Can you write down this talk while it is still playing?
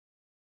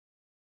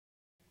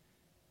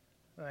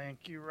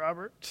Thank you,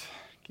 Robert.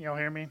 Can y'all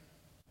hear me?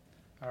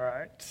 All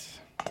right.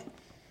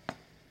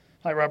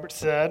 Like Robert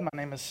said, my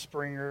name is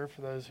Springer, for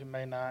those who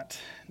may not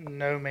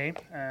know me,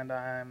 and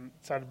I'm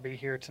excited to be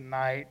here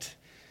tonight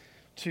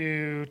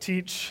to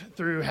teach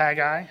through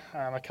Haggai.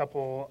 A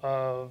couple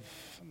of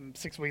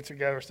 6 weeks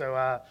ago or so,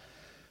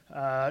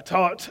 I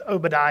taught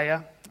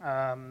Obadiah.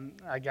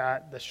 I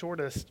got the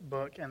shortest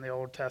book in the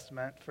Old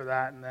Testament for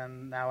that, and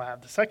then now I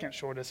have the second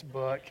shortest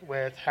book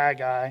with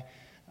Haggai.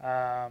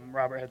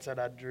 Robert had said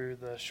I drew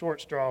the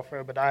short straw for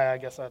Obadiah. I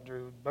guess I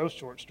drew both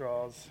short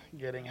straws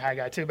getting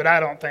Haggai too, but I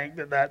don't think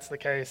that that's the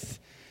case.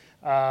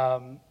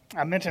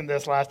 I mentioned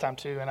this last time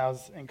too, and I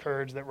was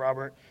encouraged that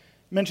Robert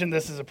mentioned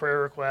this as a prayer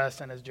request,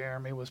 and as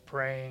Jeremy was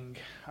praying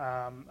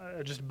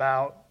just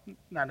about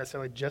not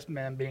necessarily just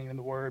men being in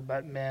the Word,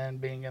 but men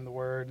being in the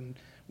Word and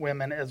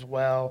women as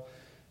well.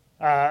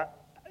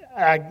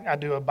 I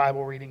do a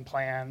Bible reading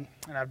plan,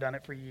 and I've done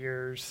it for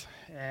years,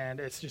 and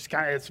it's just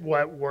it's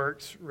what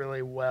works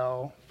really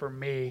well for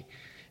me.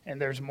 And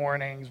there's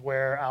mornings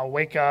where I'll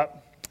wake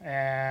up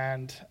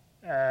and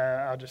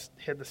I'll just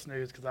hit the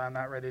snooze because I'm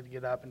not ready to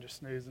get up and just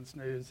snooze and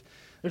snooze.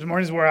 There's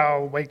mornings where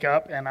I'll wake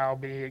up and I'll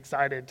be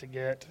excited to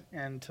get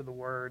into the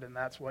Word, and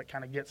that's what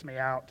kind of gets me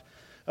out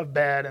of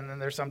bed. And then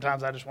there's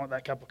sometimes I just want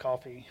that cup of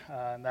coffee,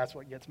 and that's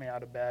what gets me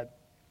out of bed.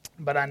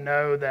 But I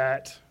know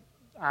that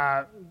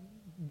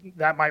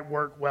that might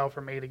work well for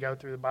me to go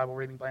through the Bible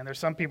reading plan. There's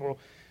some people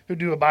who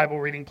do a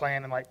Bible reading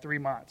plan in like 3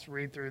 months,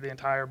 read through the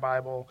entire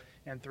Bible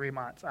in 3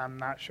 months. I'm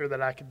not sure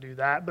that I could do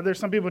that, but there's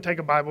some people who take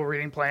a Bible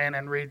reading plan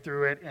and read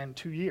through it in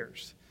 2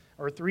 years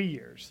or 3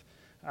 years.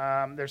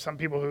 There's some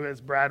people who,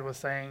 as Brad was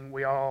saying,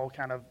 we all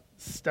kind of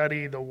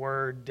study the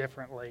Word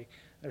differently.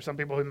 There's some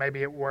people who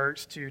maybe it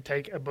works to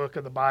take a book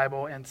of the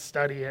Bible and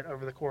study it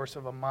over the course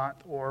of a month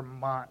or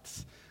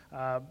months.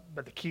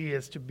 But the key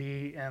is to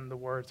be in the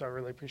Word. So I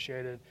really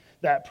appreciated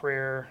that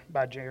prayer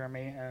by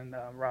Jeremy and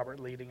Robert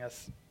leading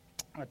us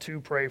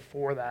to pray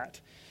for that.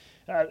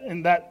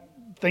 And that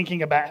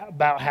thinking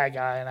about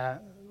Haggai, and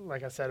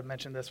like I said, I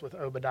mentioned this with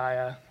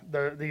Obadiah.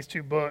 These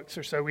two books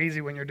are so easy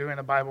when you're doing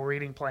a Bible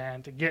reading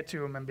plan to get to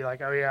them and be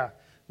like, oh yeah,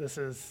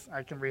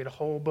 I can read a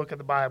whole book of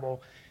the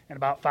Bible in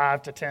about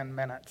 5 to 10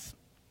 minutes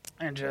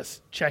and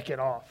just check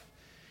it off.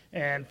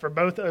 And for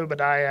both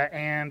Obadiah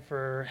and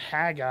for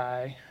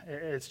Haggai,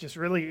 it's just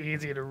really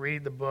easy to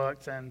read the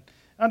books and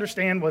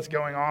understand what's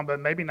going on, but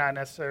maybe not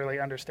necessarily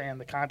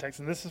understand the context.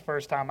 And this is the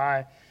first time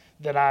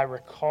that I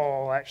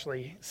recall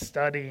actually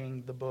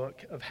studying the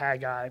book of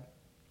Haggai.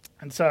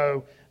 And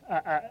so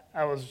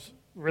I was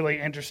really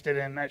interested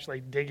in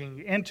actually digging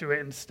into it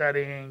and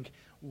studying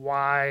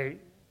why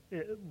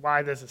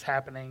this is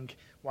happening,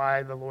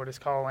 why the Lord is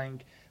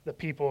calling the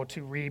people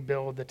to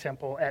rebuild the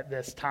temple at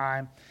this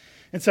time.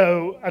 And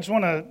so I just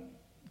want to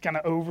kind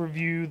of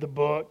overview the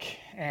book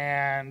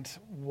and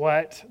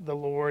what the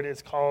Lord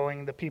is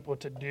calling the people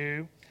to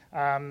do.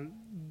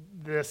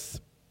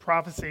 This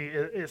prophecy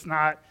is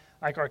not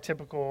like our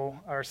typical,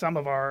 or some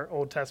of our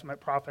Old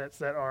Testament prophets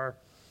that are,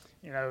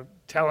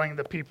 telling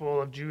the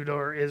people of Judah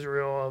or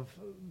Israel of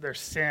their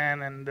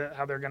sin and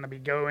how they're going to be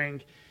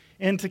going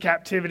into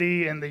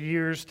captivity in the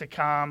years to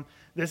come.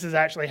 This is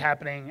actually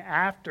happening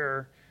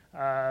after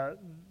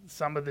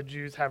some of the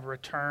Jews have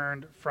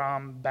returned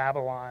from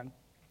Babylon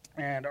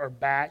and are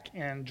back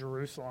in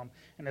Jerusalem.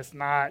 And it's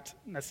not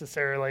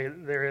necessarily,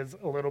 there is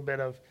a little bit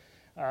of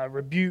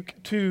rebuke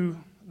to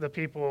the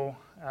people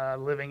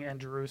living in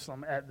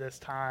Jerusalem at this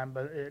time,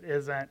 but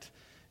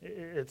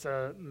it's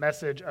a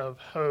message of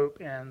hope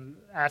and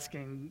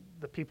asking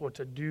the people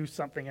to do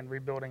something in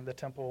rebuilding the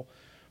temple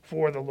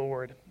for the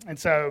Lord. And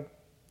so,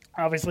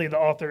 obviously, the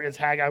author is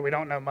Haggai. We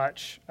don't know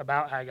much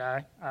about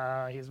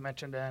Haggai. He's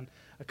mentioned in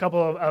a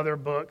couple of other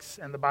books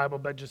in the Bible,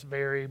 but just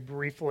very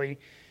briefly.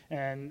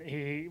 And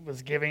he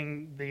was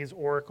giving these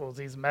oracles,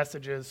 these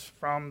messages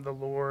from the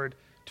Lord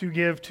to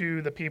give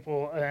to the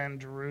people in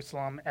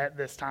Jerusalem at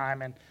this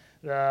time. And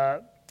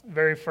the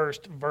very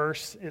first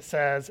verse, it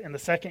says, "In the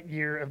 2nd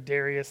year of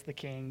Darius the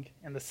king,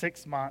 in the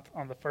 6th month,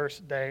 on the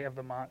 1st day of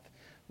the month,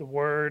 the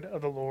word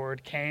of the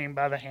Lord came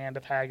by the hand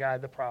of Haggai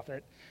the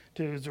prophet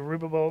to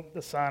Zerubbabel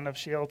the son of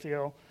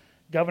Shealtiel,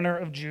 governor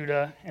of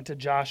Judah, and to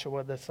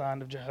Joshua the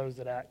son of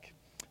Jehozadak,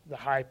 the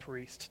high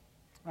priest."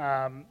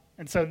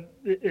 And so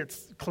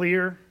it's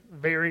clear,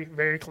 very,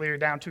 very clear,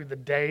 down to the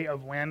day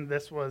of when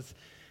this was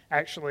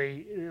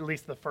actually, at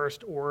least the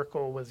first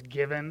oracle was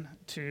given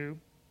to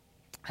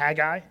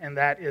Haggai, and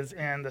that is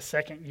in the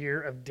 2nd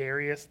year of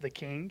Darius the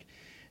king.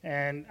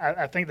 And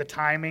I think the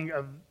timing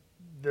of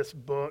this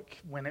book,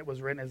 when it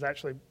was written, is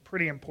actually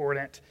pretty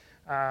important.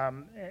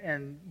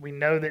 And we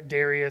know that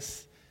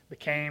Darius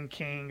became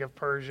king of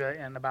Persia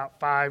in about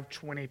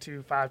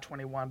 522,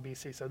 521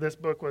 BC. So this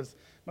book was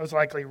most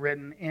likely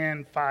written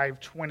in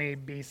 520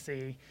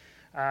 BC.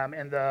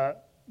 And the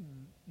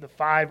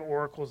 5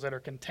 oracles that are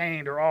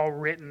contained are all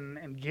written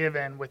and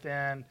given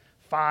within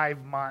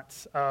 5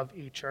 months of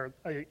each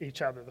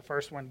other. The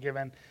first one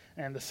given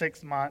in the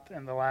 6th month,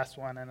 and the last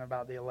one in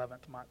about the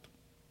 11th month.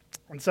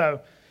 And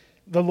so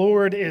the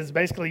Lord is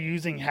basically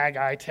using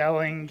Haggai,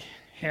 telling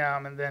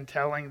him and then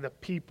telling the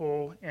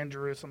people in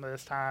Jerusalem at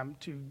this time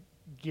to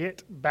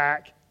get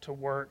back to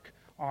work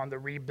on the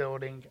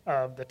rebuilding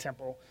of the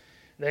temple.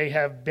 They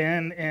have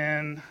been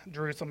in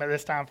Jerusalem at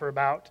this time for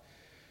about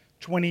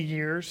 20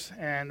 years,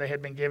 and they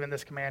had been given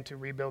this command to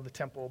rebuild the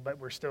temple, but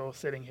we're still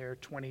sitting here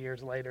 20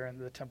 years later, and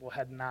the temple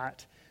had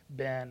not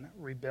been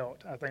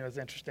rebuilt. I think it was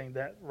interesting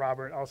that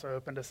Robert also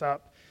opened us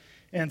up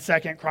in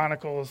 2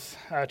 Chronicles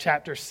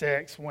chapter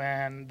 6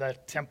 when the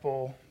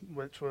temple,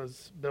 which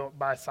was built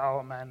by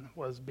Solomon,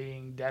 was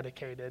being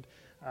dedicated.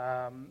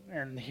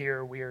 And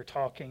here we are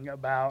talking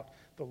about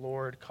the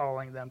Lord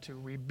calling them to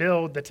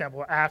rebuild the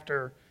temple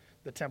after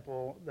the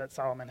temple that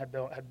Solomon had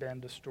built had been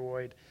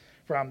destroyed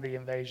from the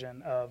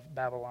invasion of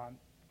Babylon.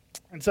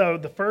 And so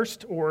the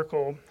first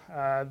oracle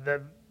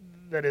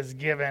that is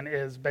given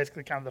is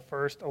basically kind of the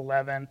first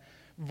 11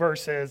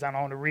 verses. I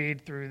want to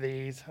read through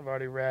these. I've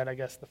already read, I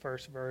guess, the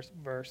first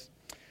verse.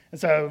 And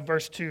so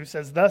verse 2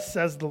 says, "Thus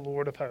says the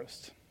Lord of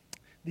hosts,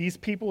 these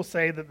people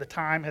say that the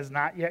time has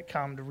not yet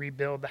come to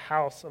rebuild the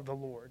house of the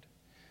Lord.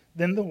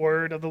 Then the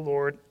word of the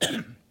Lord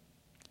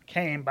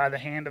came by the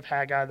hand of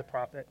Haggai the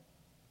prophet.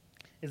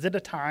 Is it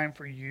a time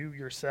for you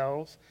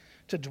yourselves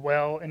to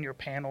dwell in your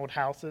paneled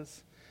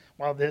houses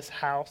while this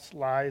house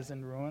lies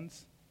in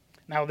ruins?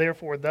 Now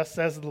therefore, thus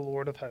says the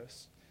Lord of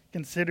hosts,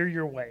 consider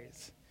your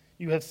ways.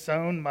 You have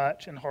sown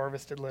much and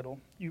harvested little.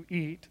 You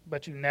eat,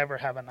 but you never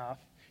have enough.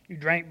 You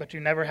drink, but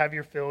you never have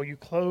your fill. You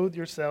clothe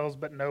yourselves,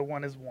 but no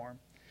one is warm.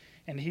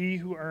 And he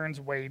who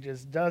earns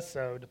wages does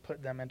so to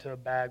put them into a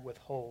bag with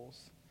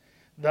holes.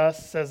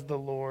 Thus says the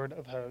Lord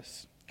of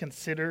hosts,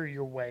 consider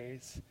your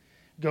ways.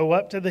 Go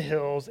up to the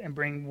hills and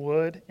bring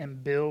wood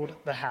and build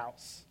the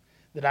house,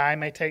 that I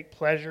may take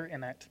pleasure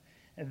in it,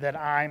 and that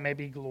I may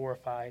be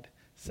glorified,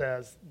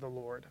 says the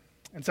Lord."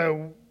 And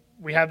so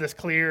we have this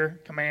clear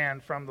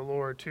command from the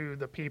Lord to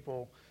the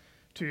people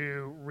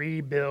to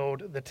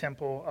rebuild the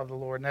temple of the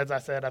Lord. And as I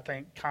said, I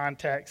think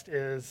context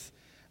is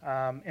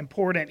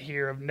important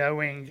here of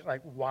knowing,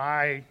 like,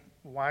 why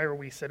are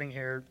we sitting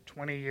here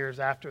 20 years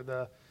after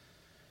the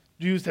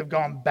Jews have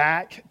gone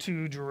back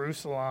to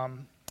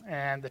Jerusalem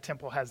and the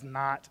temple has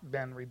not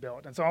been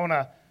rebuilt. And so I want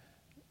to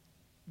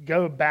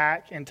go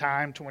back in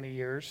time 20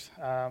 years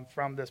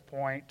from this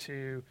point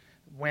to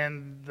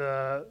when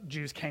the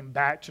Jews came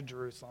back to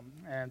Jerusalem.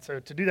 And so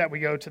to do that, we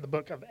go to the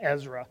book of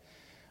Ezra.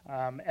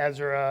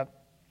 Ezra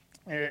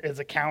is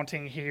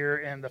accounting here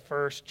in the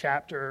first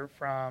chapter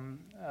from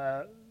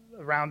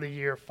around the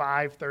year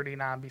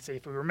 539 BC.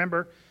 If we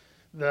remember,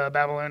 the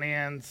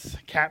Babylonians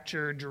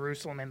captured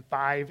Jerusalem in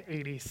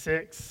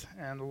 586,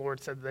 and the Lord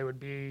said they would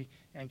be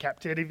in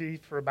captivity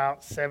for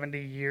about 70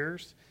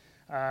 years.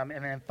 And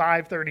then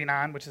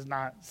 539, which is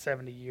not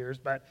 70 years,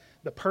 but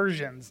the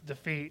Persians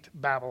defeat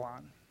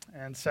Babylon.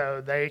 And so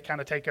they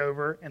kind of take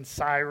over, and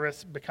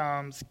Cyrus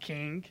becomes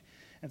king.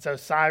 And so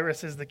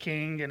Cyrus is the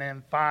king, and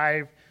in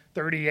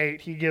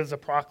 538, he gives a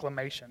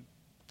proclamation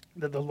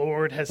that the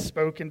Lord has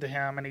spoken to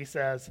him, and he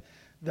says,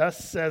 "Thus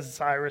says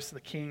Cyrus,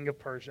 the king of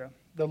Persia,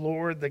 the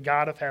Lord, the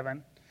God of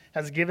heaven,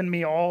 has given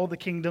me all the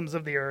kingdoms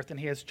of the earth, and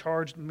he has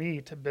charged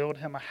me to build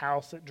him a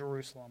house at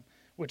Jerusalem,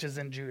 which is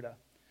in Judah.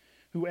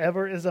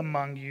 Whoever is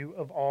among you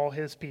of all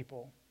his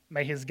people,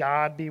 may his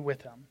God be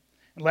with him.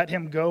 And let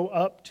him go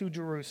up to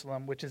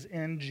Jerusalem, which is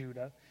in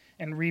Judah,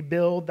 and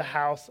rebuild the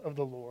house of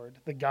the Lord,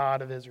 the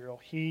God of Israel.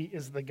 He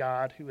is the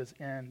God who is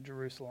in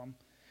Jerusalem.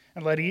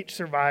 And let each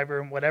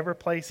survivor in whatever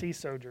place he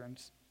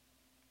sojourns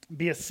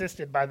be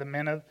assisted by the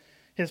men of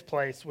his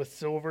place with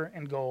silver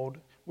and gold,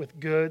 with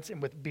goods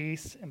and with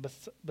beasts, and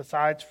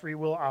besides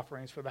freewill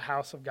offerings for the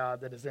house of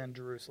God that is in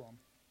Jerusalem."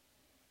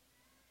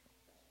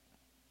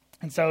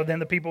 And so then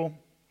the people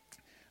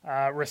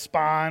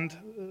respond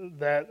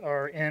that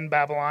are in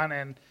Babylon,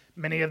 and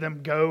many of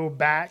them go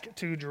back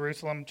to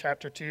Jerusalem.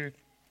 Chapter 2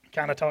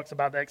 kind of talks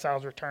about the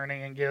exiles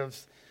returning and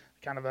gives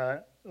kind of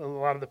a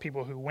lot of the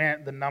people who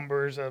went, the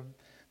numbers of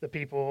the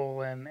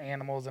people and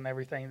animals and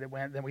everything that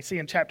went. Then we see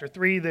in chapter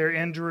 3, they're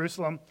in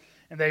Jerusalem,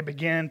 and they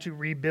begin to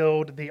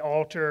rebuild the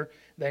altar.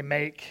 They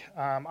make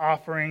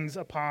offerings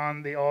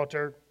upon the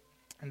altar.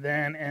 And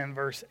then in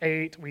verse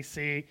 8, we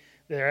see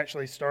they're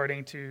actually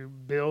starting to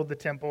build the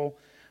temple.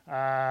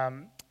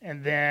 And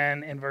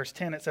then in verse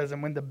 10, it says,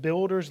 "And when the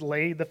builders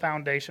laid the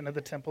foundation of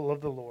the temple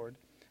of the Lord,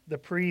 the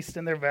priests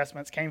in their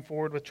vestments came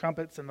forward with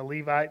trumpets, and the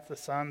Levites, the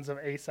sons of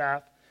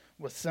Asaph,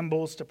 with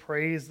cymbals to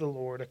praise the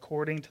Lord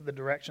according to the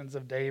directions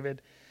of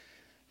David,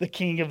 the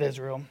king of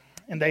Israel.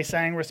 And they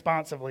sang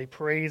responsively,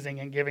 praising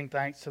and giving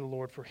thanks to the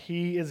Lord, for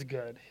he is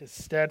good. His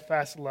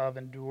steadfast love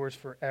endures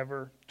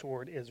forever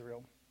toward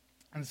Israel."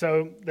 And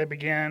so they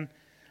began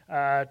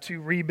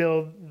to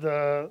rebuild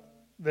the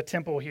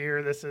temple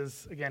here. This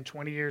is, again,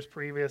 20 years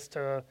previous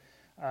to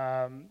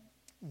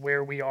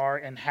where we are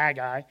in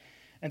Haggai.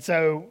 And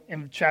so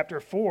in chapter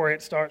 4,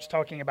 it starts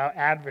talking about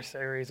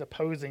adversaries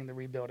opposing the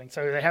rebuilding.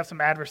 So they have some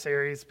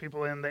adversaries,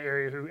 people in the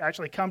area who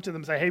actually come to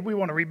them and say, "Hey, we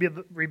want to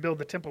rebuild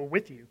the temple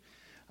with you."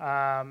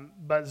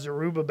 But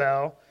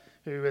Zerubbabel,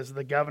 who is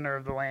the governor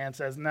of the land,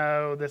 says,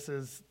 "No, this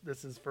is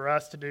for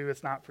us to do.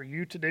 It's not for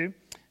you to do."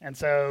 And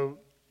so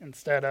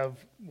instead of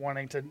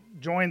wanting to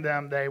join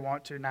them, they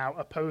want to now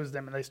oppose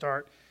them, and they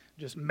start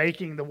just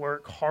making the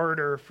work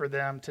harder for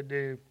them to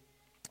do.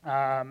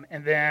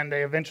 And then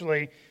they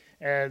eventually,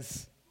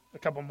 as a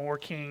couple more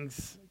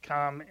kings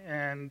come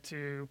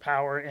into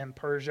power in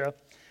Persia,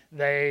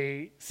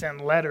 they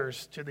send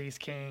letters to these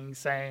kings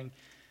saying,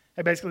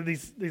 hey, basically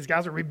these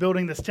guys are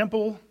rebuilding this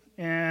temple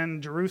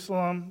in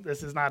Jerusalem.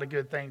 This is not a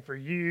good thing for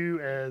you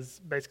as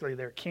basically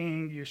their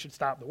king. You should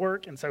stop the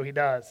work. And so he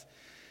does.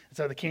 And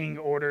so the king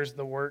orders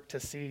the work to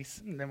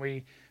cease. And then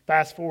we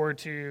fast forward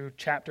to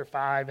chapter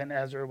 5 in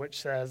Ezra, which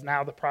says,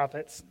 now the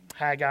prophets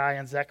Haggai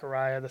and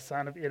Zechariah, the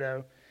son of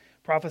Iddo,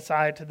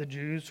 prophesied to the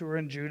Jews who were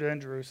in Judah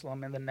and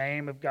Jerusalem in the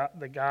name of God,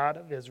 the God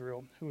of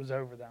Israel, who was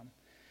over them.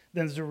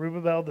 Then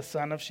Zerubbabel, the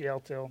son of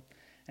Shealtiel,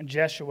 and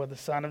Jeshua, the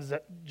son of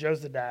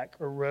Jozadak,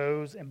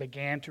 arose and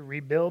began to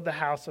rebuild the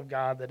house of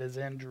God that is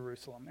in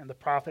Jerusalem. And the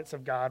prophets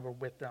of God were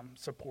with them,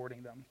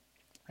 supporting them.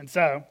 And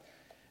so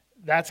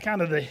that's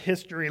kind of the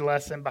history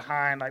lesson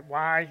behind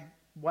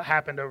what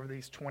happened over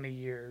these 20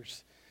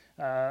 years.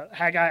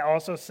 Haggai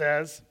also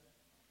says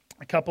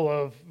a couple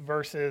of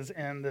verses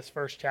in this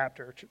first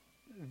chapter,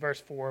 verse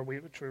 4,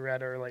 which we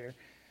read earlier.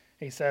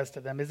 He says to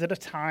them, is it a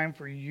time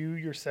for you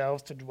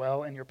yourselves to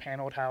dwell in your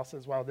paneled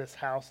houses while this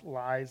house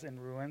lies in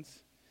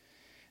ruins?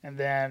 And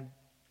then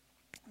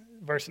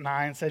verse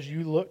 9 says,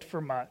 you looked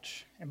for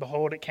much, and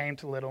behold, it came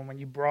to little. And when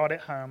you brought it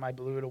home, I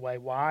blew it away.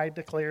 Why,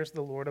 declares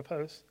the Lord of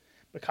hosts?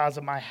 Because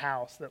of my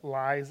house that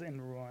lies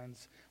in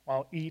ruins,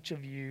 while each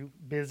of you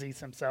busies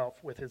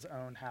himself with his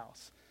own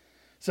house.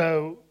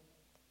 So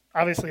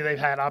obviously they've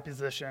had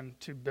opposition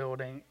to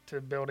building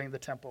the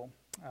temple,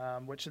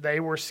 which they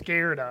were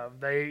scared of.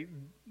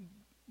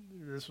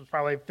 This was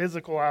probably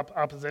physical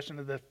opposition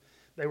to this.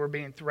 They were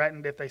being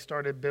threatened if they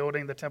started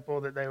building the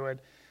temple that they would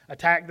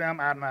attack them.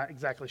 I'm not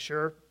exactly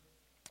sure.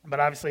 But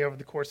obviously over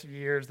the course of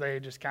years, they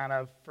just kind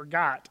of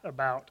forgot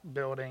about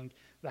building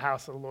the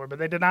house of the Lord. But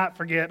they did not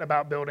forget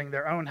about building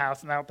their own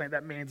house. And I don't think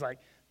that means like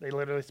they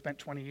literally spent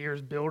 20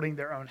 years building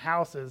their own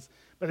houses.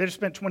 But they just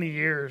spent 20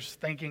 years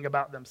thinking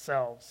about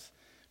themselves,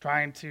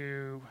 trying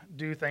to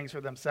do things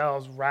for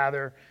themselves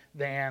rather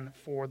than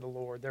for the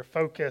Lord. Their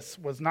focus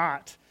was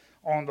not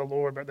on the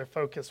Lord, but their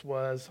focus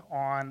was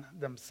on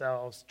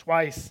themselves.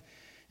 Twice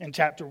in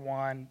chapter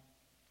 1,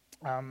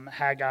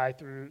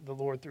 the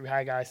Lord through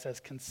Haggai says,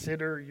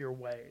 consider your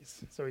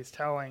ways. So he's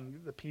telling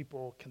the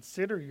people,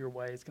 consider your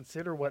ways,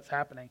 consider what's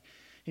happening.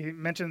 He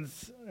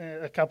mentions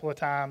a couple of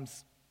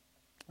times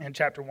in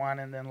chapter 1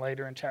 and then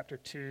later in chapter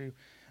 2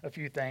 a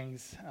few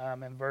things.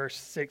 In verse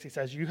 6, he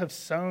says, you have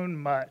sown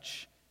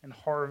much and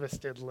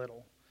harvested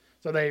little.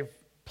 So they've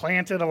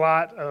planted a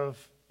lot of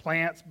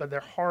plants, but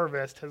their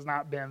harvest has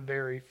not been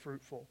very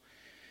fruitful.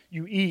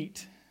 You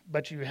eat,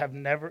 but you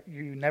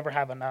never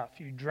have enough.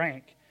 You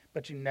drink,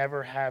 but you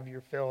never have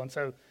your fill. And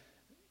so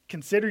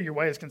consider your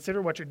ways,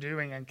 consider what you're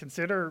doing, and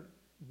consider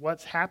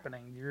what's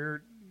happening.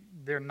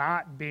 They're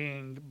not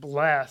being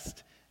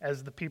blessed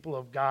as the people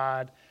of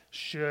God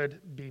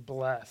should be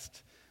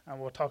blessed. And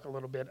we'll talk a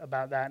little bit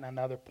about that in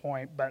another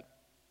point. But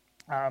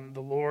the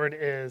Lord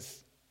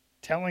is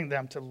telling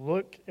them to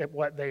look at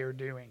what they are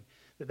doing,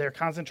 that they're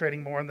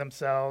concentrating more on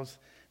themselves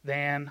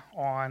than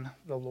on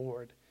the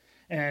Lord.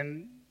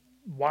 And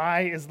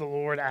why is the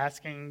Lord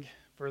asking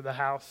for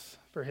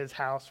his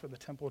house, for the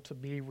temple to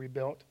be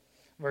rebuilt?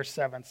 Verse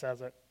 7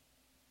 says it.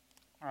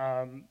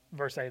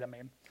 Verse 8,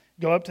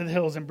 Go up to the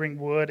hills and bring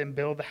wood and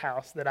build the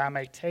house, that I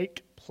may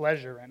take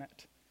pleasure in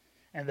it,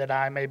 and that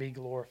I may be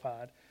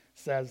glorified,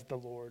 says the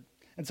Lord.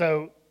 And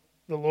so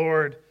the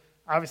Lord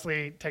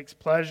obviously takes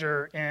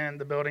pleasure in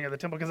the building of the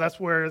temple because that's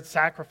where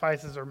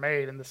sacrifices are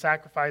made, and the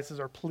sacrifices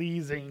are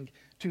pleasing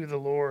to the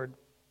Lord.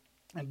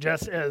 And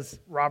just as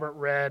Robert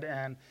read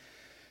in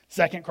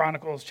 2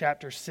 Chronicles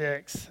chapter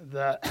 6,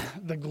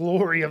 the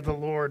glory of the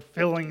Lord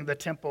filling the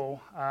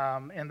temple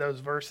in those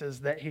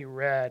verses that he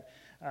read,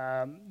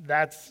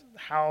 that's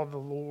how the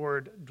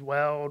Lord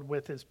dwelled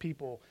with his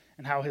people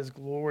and how his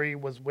glory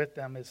was with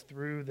them is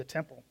through the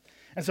temple.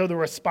 And so the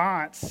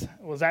response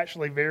was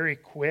actually very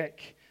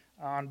quick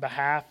on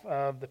behalf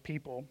of the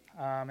people.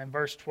 In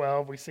verse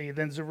 12, we see,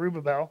 Then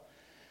Zerubbabel,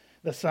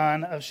 the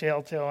son of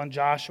Shealtiel, and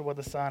Joshua,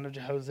 the son of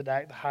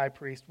Jehozadak, the high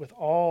priest, with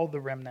all the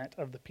remnant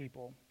of the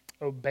people,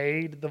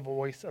 obeyed the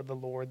voice of the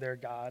Lord their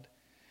God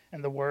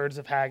and the words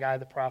of Haggai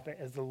the prophet,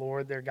 as the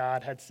Lord their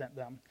God had sent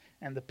them,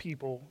 and the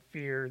people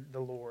feared the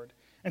Lord.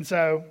 And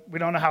so we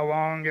don't know how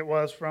long it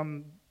was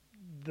from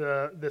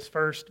this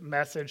first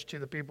message to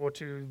the people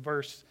to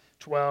verse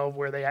 12,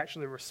 where they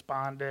actually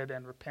responded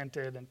and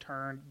repented and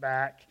turned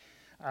back.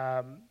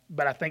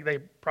 But I think they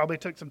probably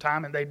took some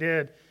time, and they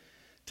did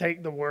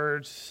take the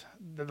words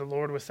that the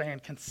Lord was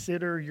saying,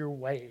 consider your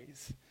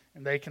ways.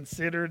 And they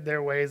considered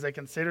their ways. They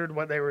considered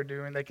what they were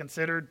doing. They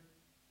considered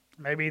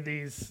maybe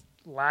these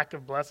lack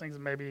of blessings,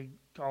 maybe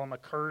call them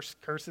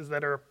curses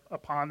that are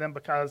upon them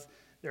because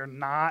they're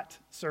not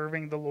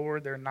serving the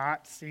Lord. They're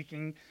not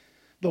seeking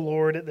the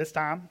Lord at this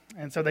time.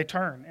 And so they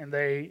turn and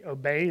they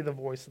obey the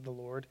voice of the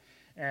Lord.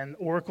 And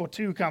Oracle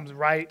 2 comes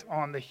right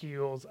on the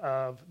heels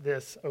of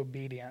this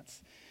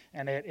obedience,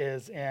 and it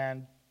is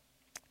in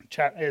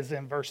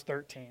verse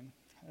 13.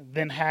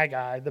 Then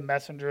Haggai, the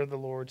messenger of the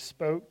Lord,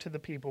 spoke to the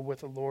people with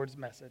the Lord's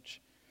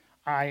message.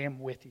 I am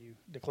with you,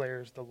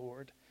 declares the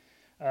Lord.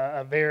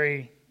 A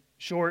very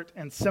short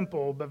and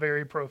simple, but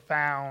very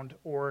profound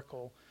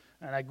oracle,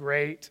 and a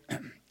great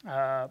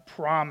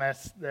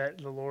promise that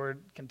the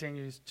Lord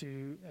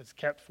has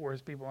kept for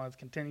his people and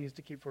continues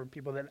to keep for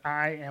people, that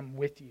I am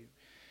with you.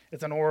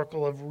 It's an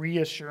oracle of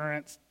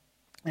reassurance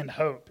and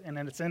hope, and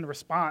it's in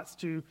response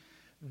to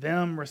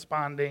them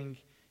responding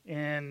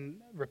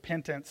in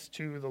repentance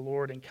to the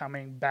Lord and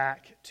coming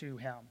back to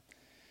him.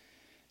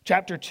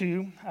 Chapter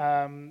 2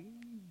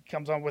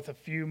 comes on with a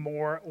few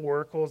more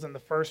oracles, and the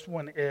first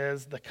one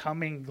is the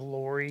coming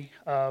glory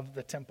of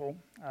the temple.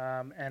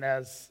 And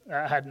as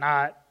I had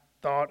not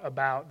thought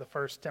about the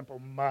first temple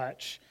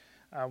much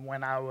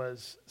when I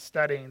was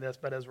studying this,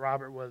 but as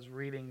Robert was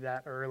reading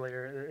that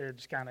earlier, it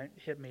just kind of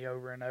hit me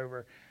over and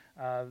over,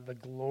 the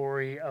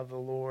glory of the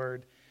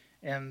Lord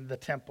in the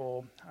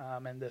temple,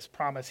 and this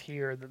promise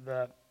here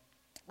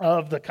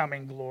of the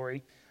coming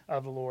glory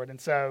of the Lord.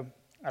 And so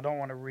I don't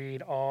want to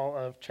read all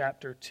of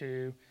chapter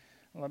 2.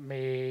 Let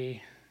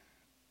me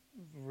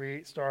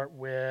start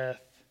with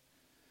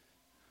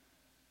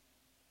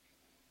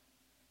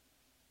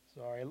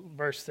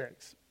verse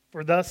 6.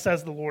 For thus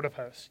says the Lord of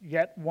hosts,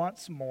 yet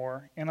once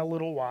more, in a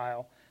little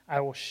while, I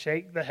will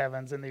shake the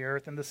heavens and the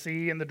earth and the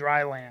sea and the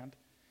dry land,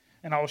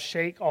 and I will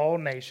shake all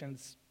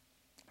nations,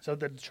 so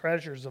that the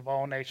treasures of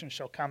all nations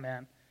shall come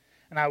in,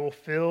 and I will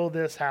fill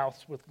this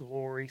house with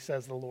glory,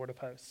 says the Lord of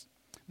hosts.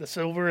 The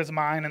silver is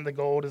mine and the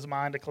gold is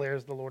mine,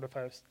 declares the Lord of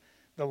hosts.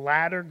 The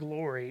latter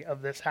glory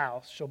of this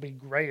house shall be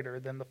greater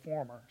than the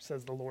former,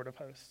 says the Lord of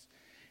hosts.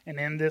 And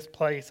in this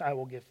place I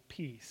will give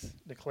peace,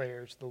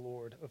 declares the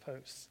Lord of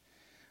hosts.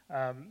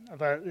 I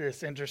thought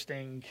it's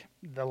interesting.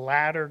 The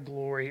latter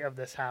glory of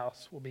this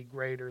house will be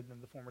greater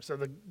than the former. So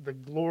the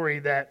glory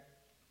that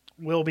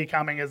will be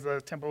coming as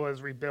the temple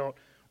is rebuilt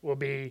will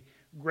be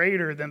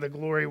greater than the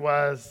glory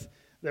was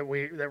that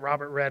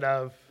Robert read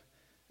of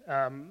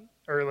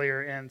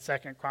earlier in 2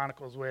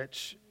 Chronicles,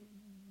 which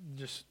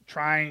just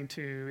trying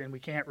to, and we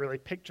can't really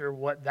picture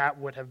what that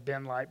would have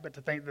been like, but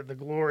to think that the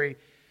glory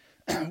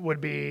would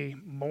be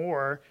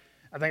more.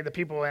 I think the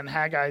people in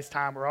Haggai's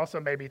time were also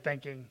maybe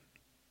thinking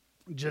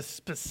just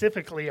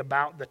specifically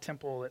about the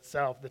temple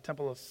itself. The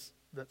temple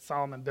that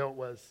Solomon built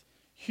was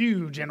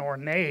huge and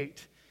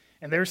ornate,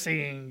 and they're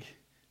seeing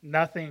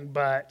nothing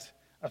but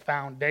a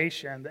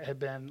foundation that had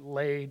been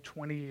laid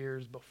 20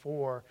 years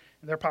before,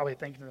 and they're probably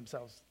thinking to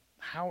themselves,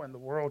 how in the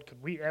world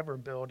could we ever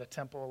build a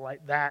temple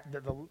like that?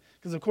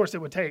 Because of course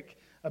it would take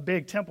a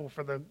big temple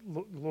for the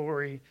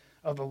glory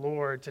of the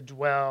Lord to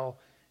dwell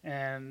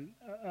in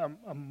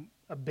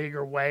a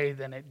bigger way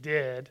than it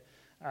did.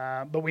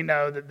 But we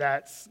know that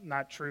that's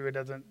not true. It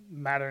doesn't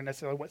matter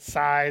necessarily what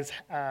size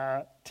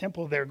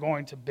temple they're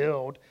going to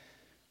build.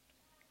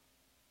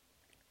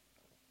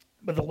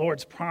 But the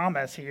Lord's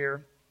promise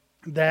here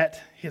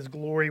that his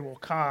glory will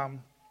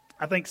come,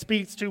 I think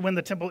speaks to when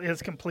the temple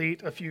is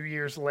complete a few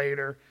years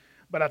later.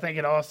 But I think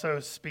it also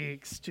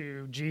speaks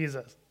to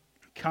Jesus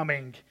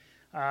coming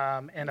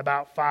in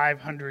about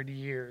 500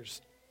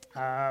 years.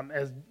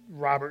 As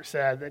Robert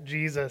said, that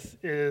Jesus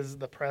is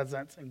the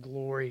presence and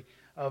glory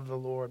of the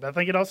Lord. But I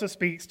think it also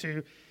speaks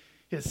to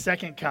his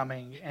second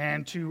coming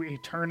and to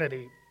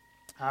eternity,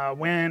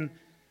 when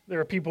there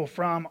are people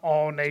from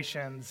all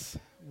nations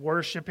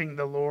worshiping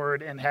the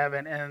Lord in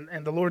heaven,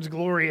 and the Lord's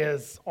glory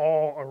is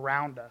all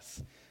around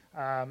us.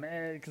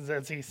 Because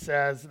as he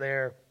says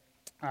there,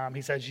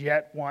 he says,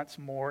 yet once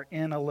more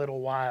in a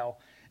little while.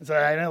 And so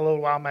in a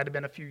little while might have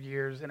been a few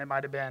years, and it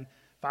might have been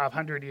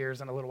 500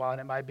 years in a little while, and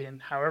it might have been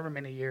however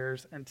many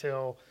years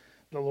until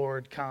the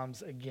Lord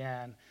comes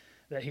again,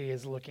 that he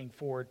is looking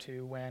forward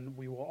to, when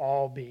we will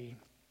all be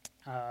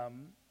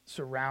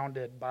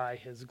surrounded by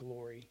his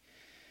glory.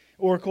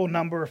 Oracle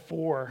number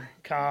 4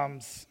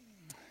 comes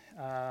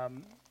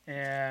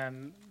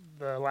in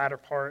the latter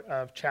part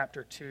of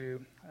chapter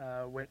 2,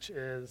 which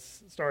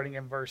is starting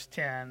in verse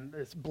 10.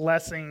 It's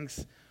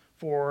blessings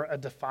for a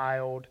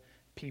defiled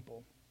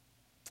people.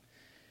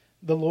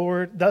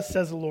 Thus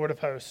says the Lord of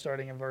hosts,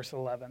 starting in verse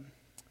 11.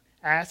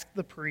 Ask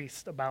the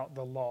priest about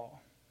the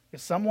law. If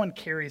someone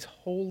carries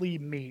holy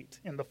meat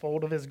in the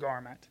fold of his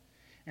garment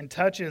and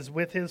touches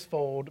with his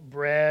fold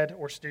bread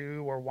or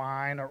stew or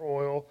wine or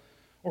oil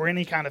or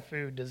any kind of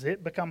food, does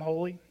it become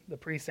holy? The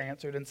priest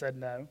answered and said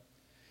no.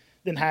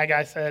 Then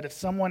Haggai said, if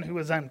someone who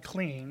is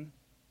unclean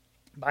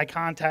by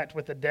contact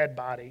with a dead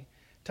body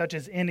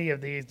touches any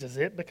of these, does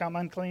it become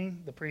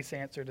unclean? The priest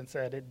answered and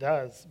said, it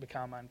does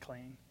become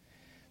unclean.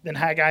 Then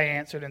Haggai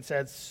answered and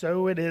said,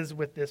 so it is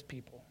with this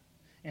people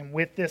and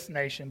with this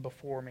nation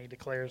before me,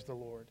 declares the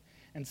Lord.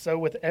 And so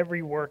with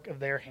every work of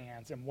their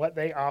hands, and what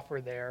they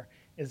offer there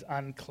is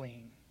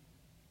unclean.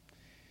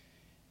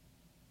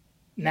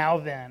 Now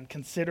then,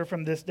 consider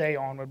from this day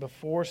onward,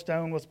 before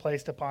stone was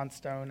placed upon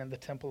stone in the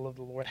temple of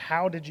the Lord,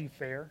 how did you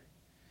fare?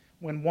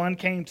 When one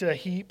came to a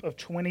heap of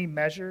 20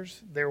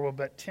 measures, there were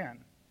but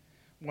 10.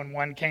 When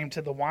one came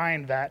to the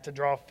wine vat to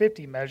draw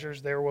 50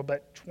 measures, there were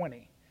but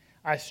 20.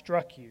 I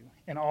struck you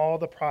in all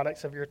the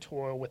products of your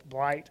toil with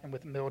blight and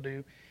with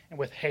mildew and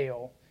with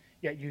hail,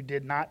 yet you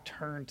did not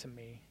turn to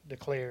me,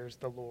 declares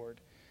the Lord.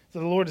 So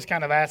the Lord is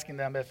kind of asking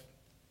them if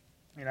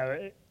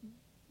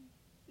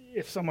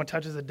someone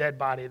touches a dead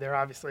body, they're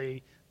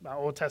obviously, by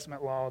Old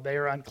Testament law, they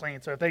are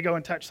unclean. So if they go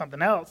and touch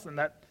something else, then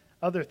that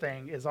other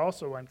thing is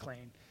also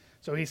unclean.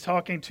 So he's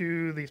talking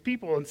to these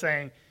people and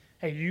saying,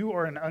 hey, you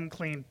are an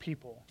unclean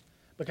people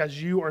because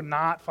you are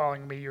not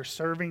following me. You're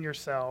serving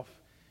yourself.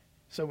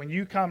 So when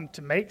you come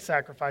to make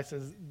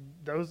sacrifices,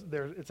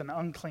 it's an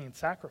unclean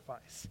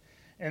sacrifice.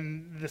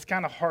 And this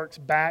kind of harks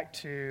back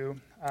to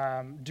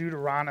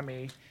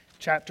Deuteronomy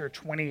chapter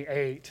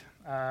 28.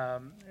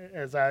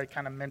 As I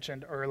kind of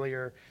mentioned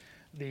earlier,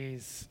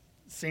 these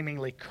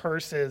seemingly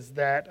curses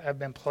that have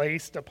been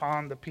placed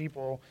upon the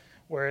people,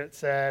 where it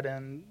said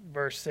in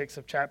verse 6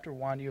 of chapter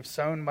 1, you have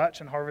sown much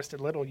and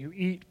harvested little. You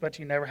eat, but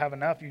you never have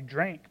enough. You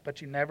drink,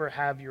 but you never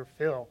have your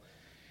fill.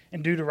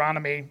 In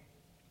Deuteronomy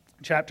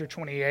chapter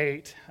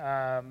 28,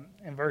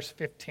 in verse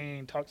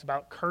 15, talks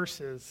about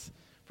curses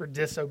for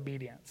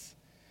disobedience.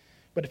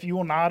 But if you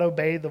will not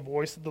obey the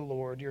voice of the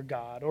Lord your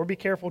God, or be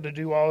careful to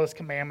do all his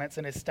commandments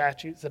and his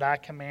statutes that I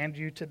command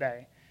you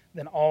today,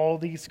 then all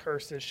these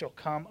curses shall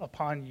come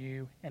upon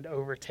you and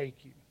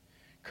overtake you.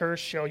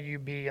 Cursed shall you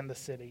be in the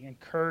city, and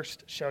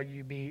cursed shall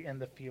you be in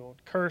the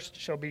field. Cursed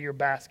shall be your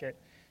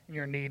basket and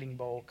your kneading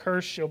bowl.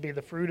 Cursed shall be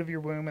the fruit of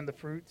your womb and the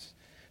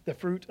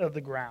fruit of the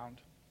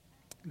ground,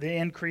 the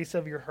increase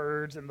of your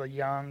herds and the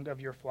young of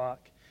your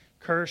flock.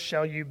 Cursed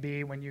shall you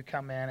be when you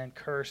come in, and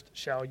cursed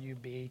shall you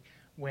be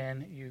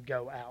when you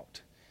go out.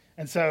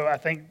 And so I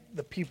think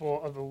the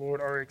people of the Lord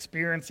are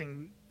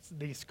experiencing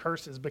these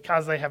curses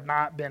because they have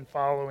not been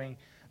following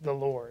the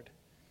Lord.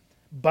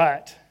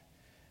 But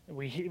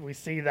we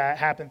see that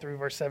happen through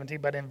verse 17,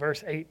 but in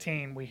verse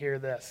 18 we hear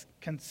this.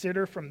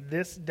 Consider from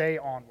this day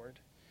onward,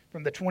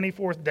 from the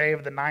 24th day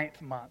of the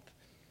 9th month,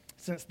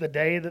 since the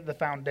day that the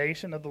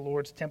foundation of the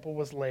Lord's temple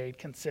was laid,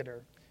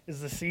 consider,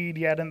 is the seed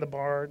yet in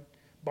the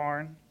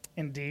barn?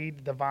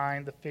 Indeed, the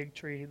vine, the fig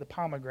tree, the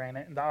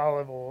pomegranate, and the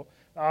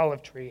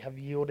olive tree have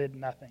yielded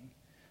nothing.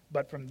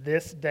 But from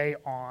this day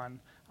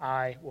on,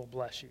 I will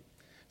bless you.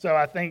 So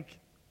I think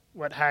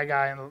what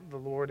Haggai and the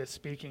Lord is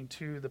speaking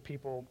to the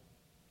people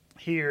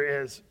here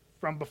is,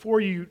 from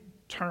before you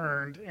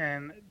turned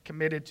and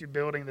committed to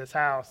building this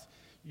house,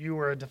 you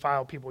were a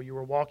defiled people. You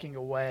were walking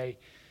away.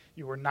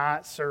 You were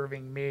not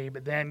serving me,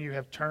 but then you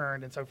have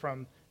turned. And so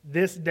from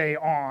this day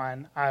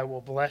on, I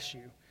will bless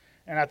you.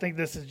 And I think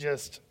this is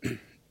just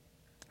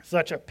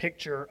such a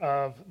picture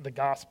of the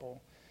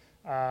gospel.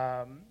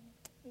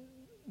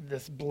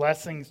 This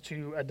blessings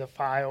to a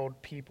defiled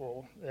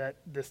people, that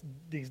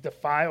these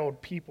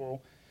defiled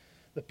people,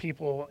 the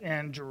people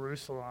in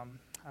Jerusalem,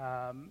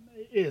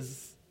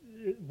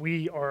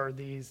 we are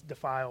these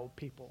defiled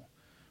people.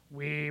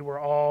 We were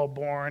all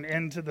born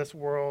into this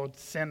world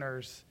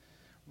sinners,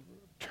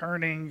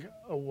 turning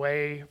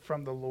away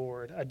from the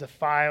Lord, a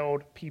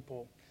defiled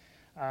people.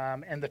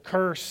 And the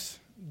curse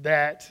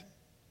that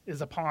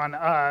is upon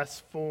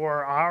us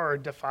for our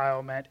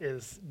defilement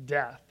is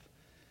death.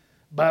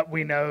 But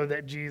we know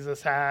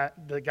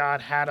that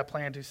God had a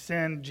plan to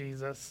send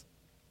Jesus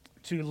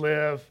to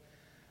live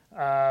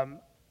a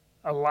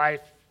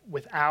life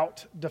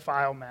without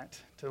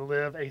defilement, to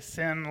live a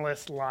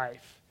sinless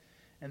life,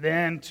 and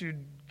then to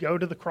go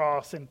to the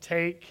cross and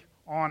take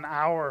on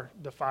our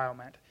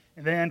defilement,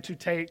 and then to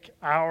take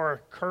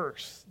our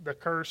curse, the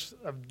curse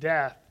of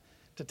death,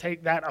 to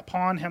take that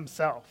upon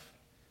himself.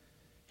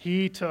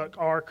 He took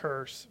our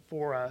curse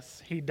for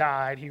us. He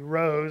died. He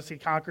rose. He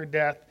conquered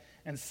death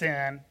and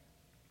sin.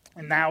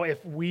 And now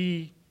if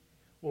we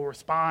will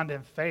respond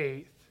in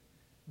faith,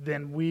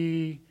 then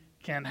we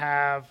can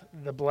have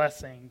the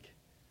blessing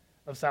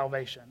of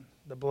salvation,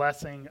 the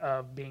blessing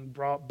of being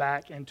brought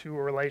back into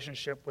a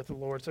relationship with the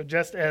Lord. So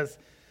just as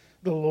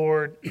the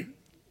Lord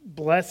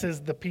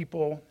blesses the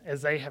people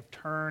as they have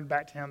turned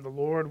back to him, the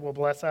Lord will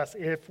bless us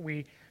if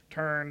we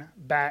turn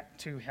back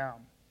to him.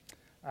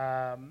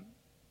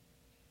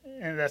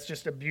 And that's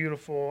just a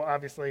beautiful,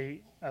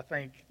 obviously, I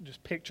think,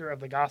 just picture of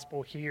the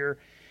gospel here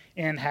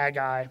in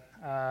Haggai.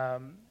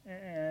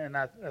 And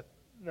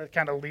that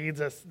kind of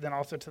leads us then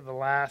also to the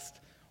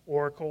last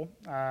oracle,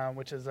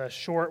 which is a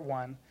short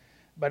one.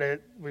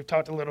 But we've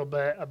talked a little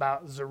bit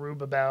about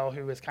Zerubbabel,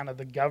 who is kind of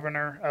the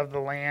governor of the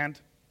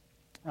land.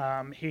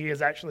 He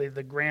is actually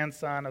the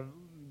grandson of,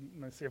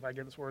 let me see if I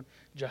get this word,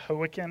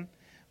 Jehoiakim,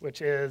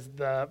 which is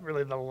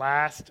really the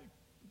last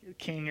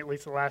king, at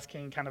least the last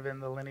king kind of in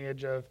the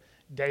lineage of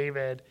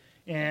David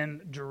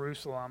in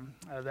Jerusalem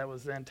that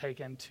was then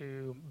taken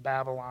to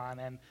Babylon.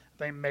 And I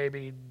think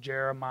maybe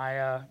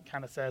Jeremiah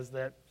kind of says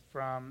that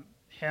from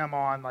him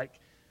on,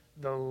 like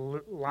the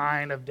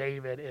line of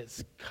David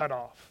is cut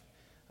off.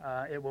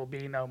 It will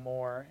be no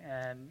more.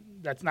 And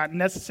that's not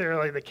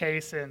necessarily the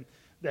case in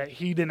that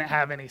he didn't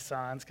have any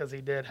sons, because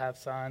he did have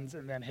sons,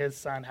 and then his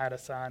son had a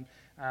son,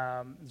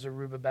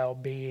 Zerubbabel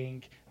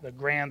being the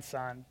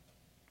grandson.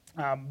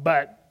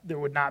 But there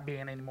would not be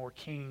any more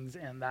kings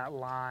in that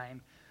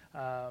line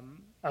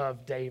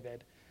of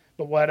David.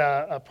 But what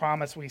a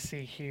promise we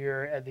see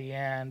here at the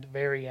end,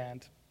 very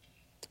end.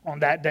 On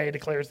that day,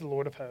 declares the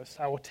Lord of hosts,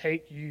 I will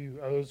take you,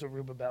 O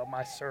Zerubbabel,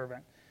 my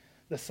servant,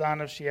 the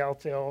son of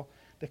Shealtiel,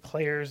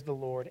 declares the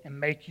Lord, and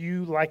make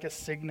you like a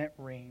signet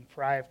ring,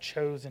 for I have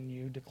chosen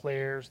you,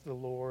 declares the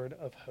Lord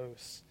of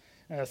hosts.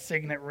 And a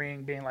signet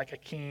ring being like a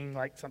king,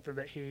 like something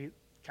that he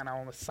kind of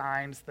almost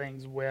signs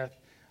things with.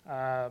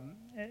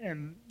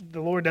 And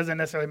the Lord doesn't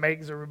necessarily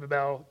make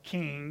Zerubbabel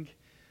king,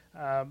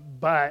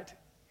 but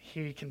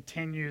he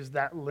continues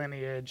that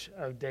lineage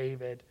of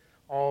David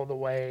all the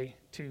way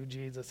to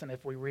Jesus. And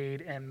if we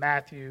read in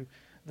Matthew,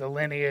 the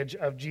lineage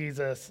of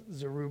Jesus,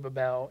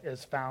 Zerubbabel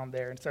is found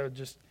there. And so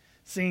just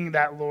seeing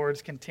that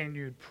Lord's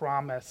continued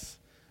promise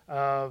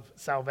of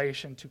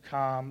salvation to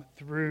come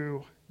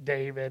through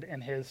David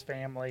and his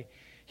family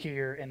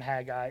here in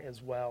Haggai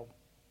as well.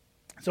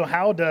 So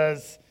how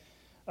does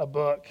a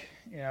book,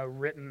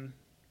 written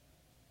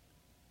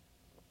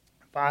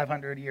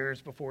 500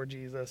 years before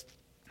Jesus,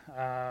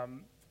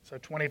 so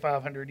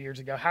 2,500 years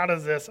ago, how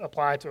does this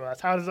apply to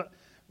us? How does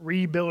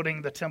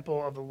rebuilding the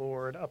temple of the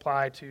Lord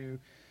apply to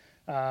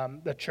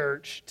the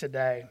church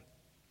today?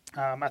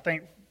 I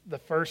think the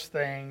first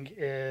thing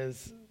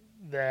is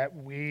that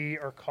we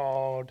are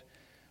called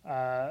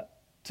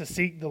to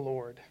seek the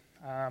Lord.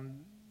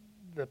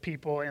 The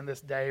people in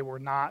this day were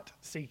not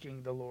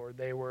seeking the Lord.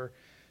 They were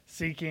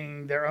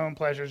seeking their own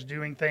pleasures,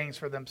 doing things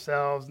for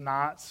themselves,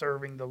 not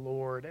serving the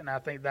Lord. And I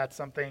think that's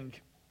something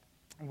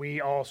we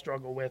all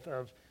struggle with,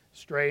 of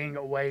straying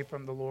away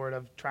from the Lord,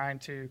 of trying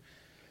to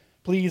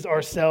please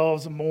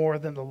ourselves more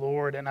than the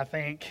Lord. And I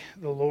think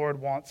the Lord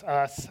wants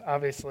us,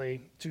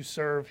 obviously, to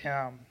serve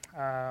him.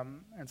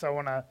 And so I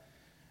want to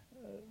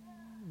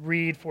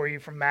read for you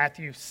from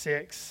Matthew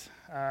 6,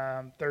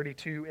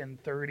 32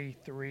 and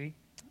 33.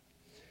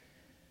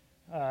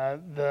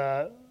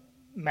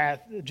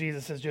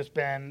 Jesus has just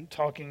been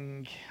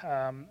talking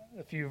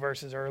a few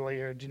verses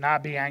earlier. Do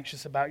not be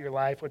anxious about your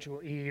life, what you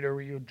will eat or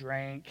what you will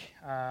drink.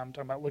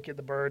 Talking about look at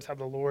the birds, how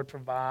the Lord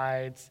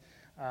provides,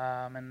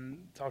 and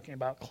talking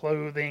about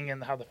clothing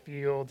and how the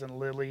fields and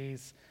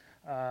lilies,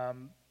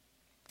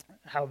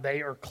 how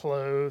they are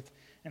clothed.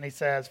 And he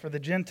says, for the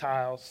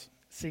Gentiles,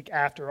 seek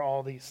after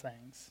all these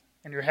things.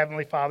 And your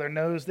heavenly Father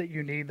knows that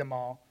you need them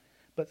all.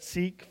 But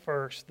seek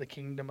first the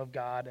kingdom of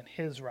God and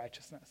his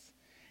righteousness,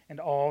 and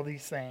all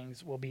these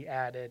things will be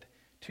added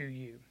to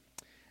you.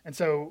 And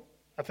so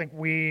I think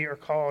we are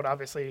called,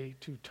 obviously,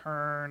 to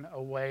turn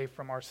away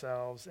from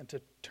ourselves and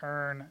to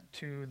turn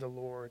to the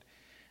Lord.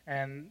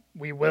 And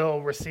we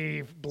will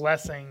receive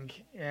blessing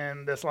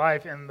in this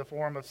life in the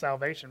form of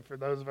salvation. For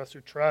those of us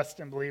who trust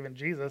and believe in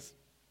Jesus,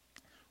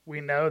 we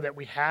know that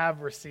we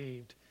have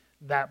received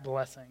that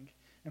blessing.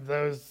 And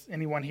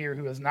anyone here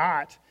who has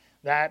not,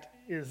 that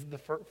is the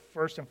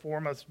first and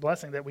foremost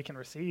blessing that we can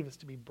receive, is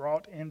to be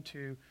brought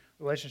into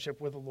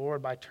relationship with the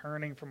Lord by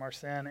turning from our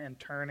sin and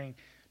turning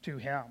to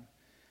him.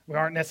 We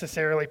aren't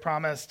necessarily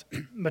promised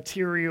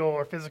material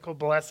or physical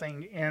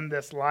blessing in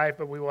this life,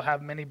 but we will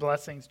have many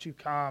blessings to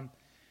come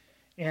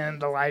in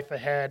the life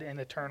ahead, in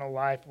eternal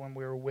life, when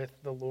we're with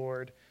the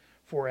Lord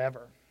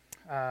forever.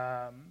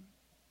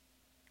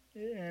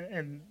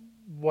 And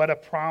what a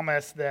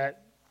promise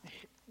that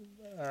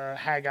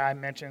Haggai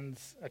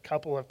mentions a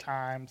couple of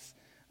times.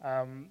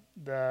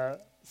 The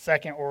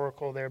second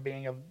oracle there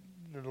being of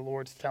the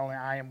Lord's telling,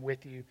 I am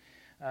with you.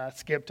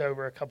 Skipped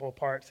over a couple of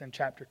parts in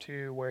chapter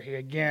 2 where he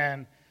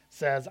again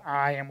says,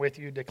 I am with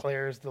you,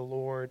 declares the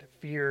Lord.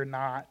 Fear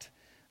not,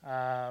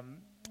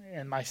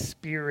 and my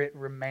spirit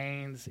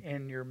remains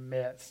in your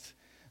midst.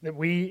 That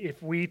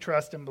if we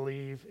trust and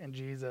believe in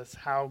Jesus,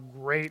 how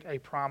great a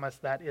promise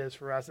that is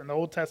for us. In the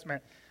Old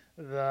Testament,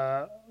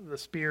 the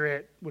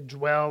Spirit would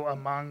dwell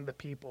among the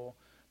people.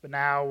 But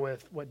now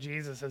with what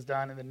Jesus has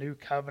done in the new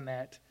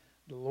covenant,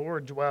 the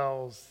Lord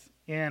dwells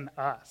in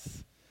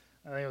us.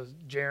 I think it was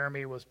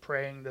Jeremy was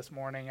praying this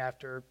morning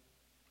after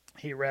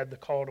he read the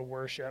call to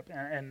worship,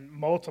 and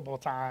multiple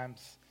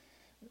times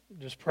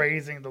just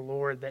praising the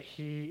Lord that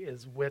he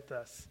is with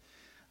us.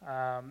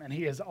 And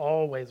he is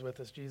always with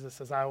us. Jesus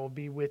says, I will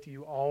be with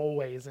you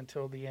always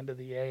until the end of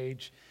the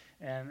age.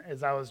 And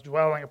as I was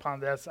dwelling upon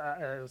this,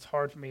 it was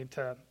hard for me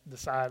to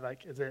decide,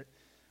 is it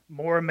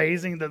more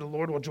amazing that the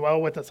Lord will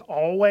dwell with us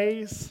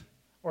always,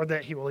 or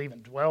that he will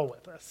even dwell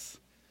with us?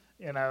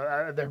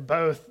 They're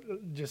both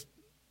just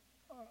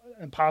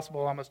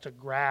impossible almost to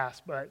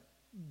grasp, but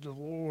the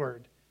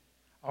Lord,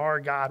 our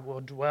God,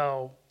 will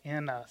dwell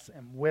in us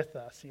and with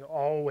us. He'll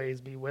always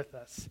be with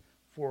us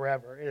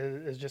forever.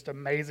 It is just an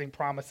amazing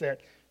promise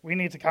that we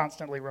need to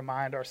constantly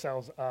remind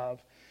ourselves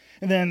of.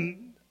 And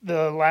then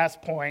the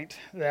last point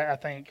that I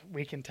think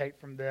we can take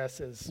from this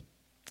is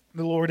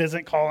the Lord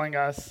isn't calling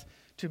us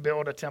to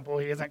build a temple.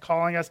 He isn't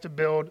calling us to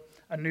build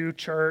a new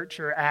church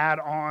or add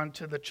on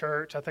to the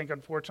church. I think,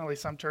 unfortunately,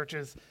 some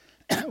churches,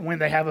 when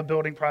they have a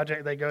building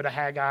project, they go to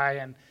Haggai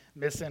and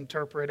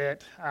misinterpret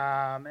it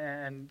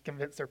and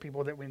convince their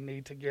people that we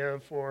need to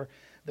give for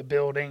the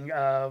building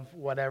of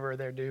whatever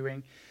they're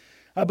doing.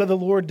 But the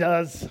Lord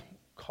does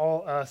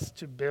call us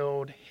to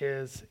build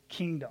his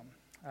kingdom.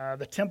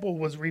 The temple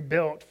was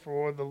rebuilt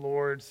for the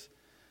Lord's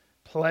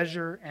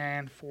pleasure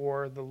and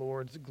for the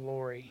Lord's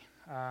glory.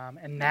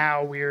 And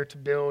now we are to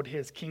build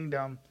his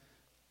kingdom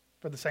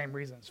for the same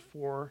reasons,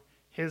 for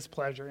his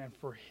pleasure and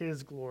for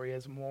his glory,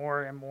 as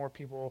more and more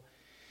people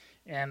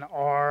in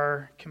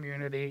our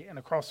community and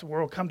across the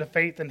world come to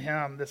faith in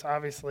him. This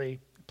obviously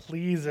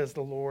pleases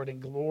the Lord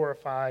and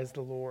glorifies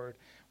the Lord.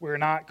 We're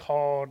not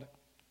called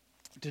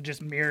to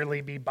just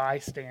merely be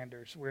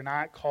bystanders. We're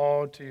not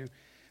called to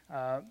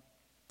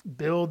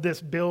build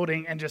this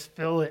building and just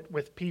fill it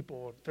with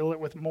people, fill it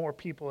with more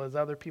people as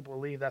other people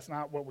leave. That's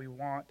not what we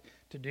want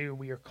to do.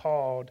 We are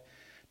called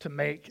to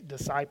make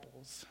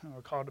disciples.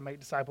 We're called to make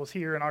disciples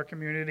here in our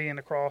community and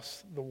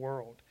across the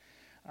world.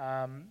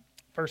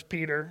 1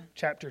 Peter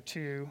chapter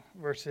 2,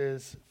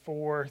 verses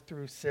 4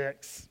 through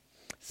 6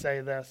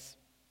 say this: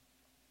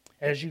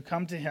 As you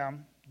come to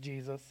him,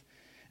 Jesus,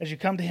 as you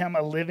come to him,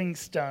 a living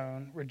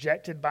stone,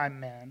 rejected by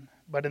men,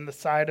 but in the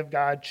sight of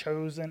God,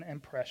 chosen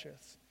and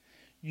precious,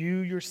 you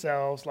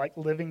yourselves, like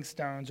living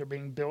stones, are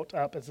being built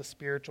up as a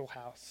spiritual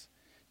house,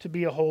 to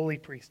be a holy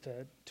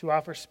priesthood, to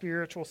offer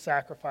spiritual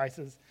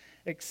sacrifices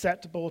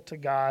acceptable to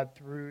God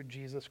through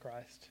Jesus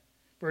Christ.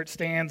 For it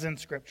stands in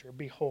Scripture,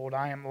 Behold,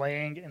 I am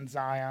laying in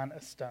Zion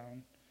a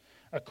stone,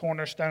 a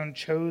cornerstone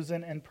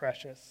chosen and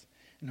precious,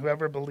 and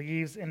whoever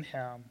believes in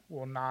him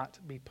will not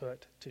be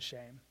put to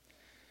shame.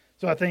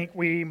 So I think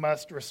we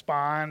must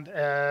respond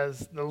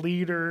as the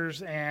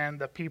leaders and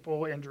the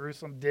people in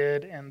Jerusalem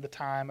did in the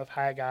time of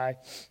Haggai,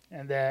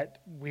 and that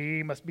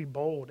we must be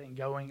bold in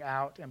going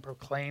out and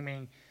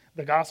proclaiming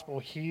the gospel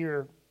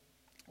here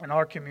in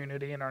our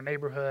community, in our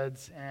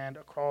neighborhoods, and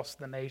across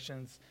the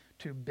nations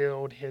to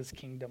build his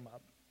kingdom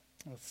up.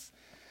 Let's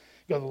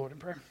go to the Lord in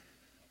prayer.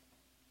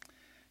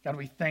 God,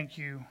 we thank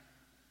you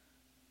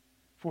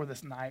for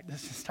this night.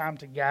 This is time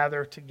to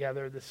gather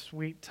together, this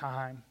sweet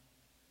time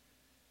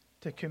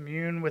to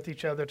commune with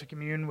each other, to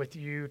commune with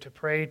you, to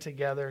pray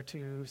together,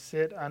 to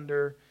sit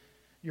under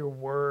your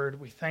word.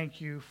 We thank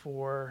you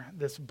for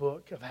this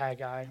book of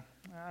Haggai.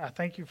 I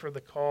thank you for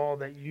the call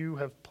that you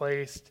have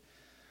placed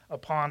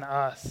upon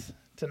us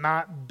to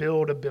not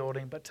build a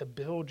building, but to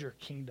build your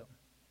kingdom.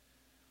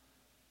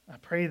 I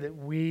pray that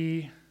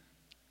we,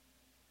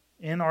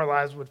 in our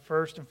lives, would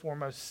first and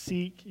foremost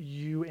seek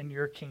you and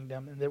your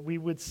kingdom, and that we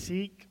would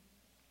seek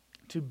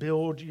to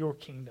build your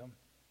kingdom.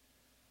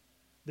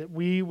 That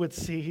we would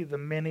see the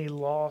many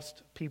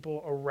lost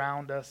people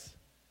around us,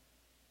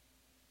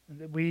 and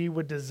that we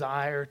would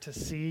desire to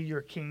see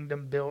your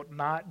kingdom built,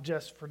 not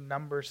just for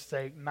numbers'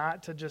 sake,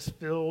 not to just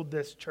fill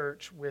this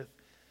church with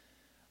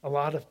a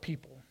lot of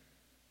people,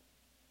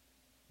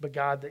 but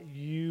God, that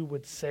you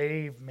would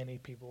save many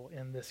people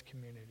in this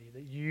community,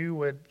 that you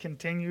would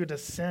continue to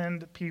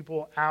send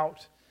people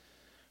out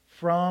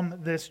from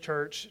this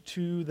church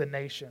to the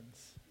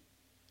nations,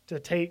 to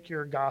take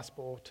your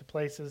gospel to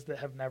places that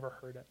have never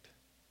heard it.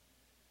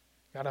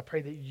 God, I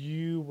pray that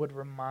you would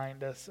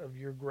remind us of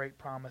your great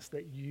promise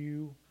that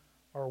you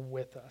are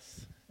with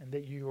us and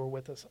that you are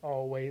with us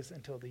always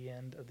until the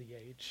end of the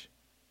age.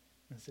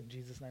 And it's in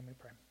Jesus' name we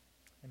pray.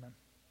 Amen.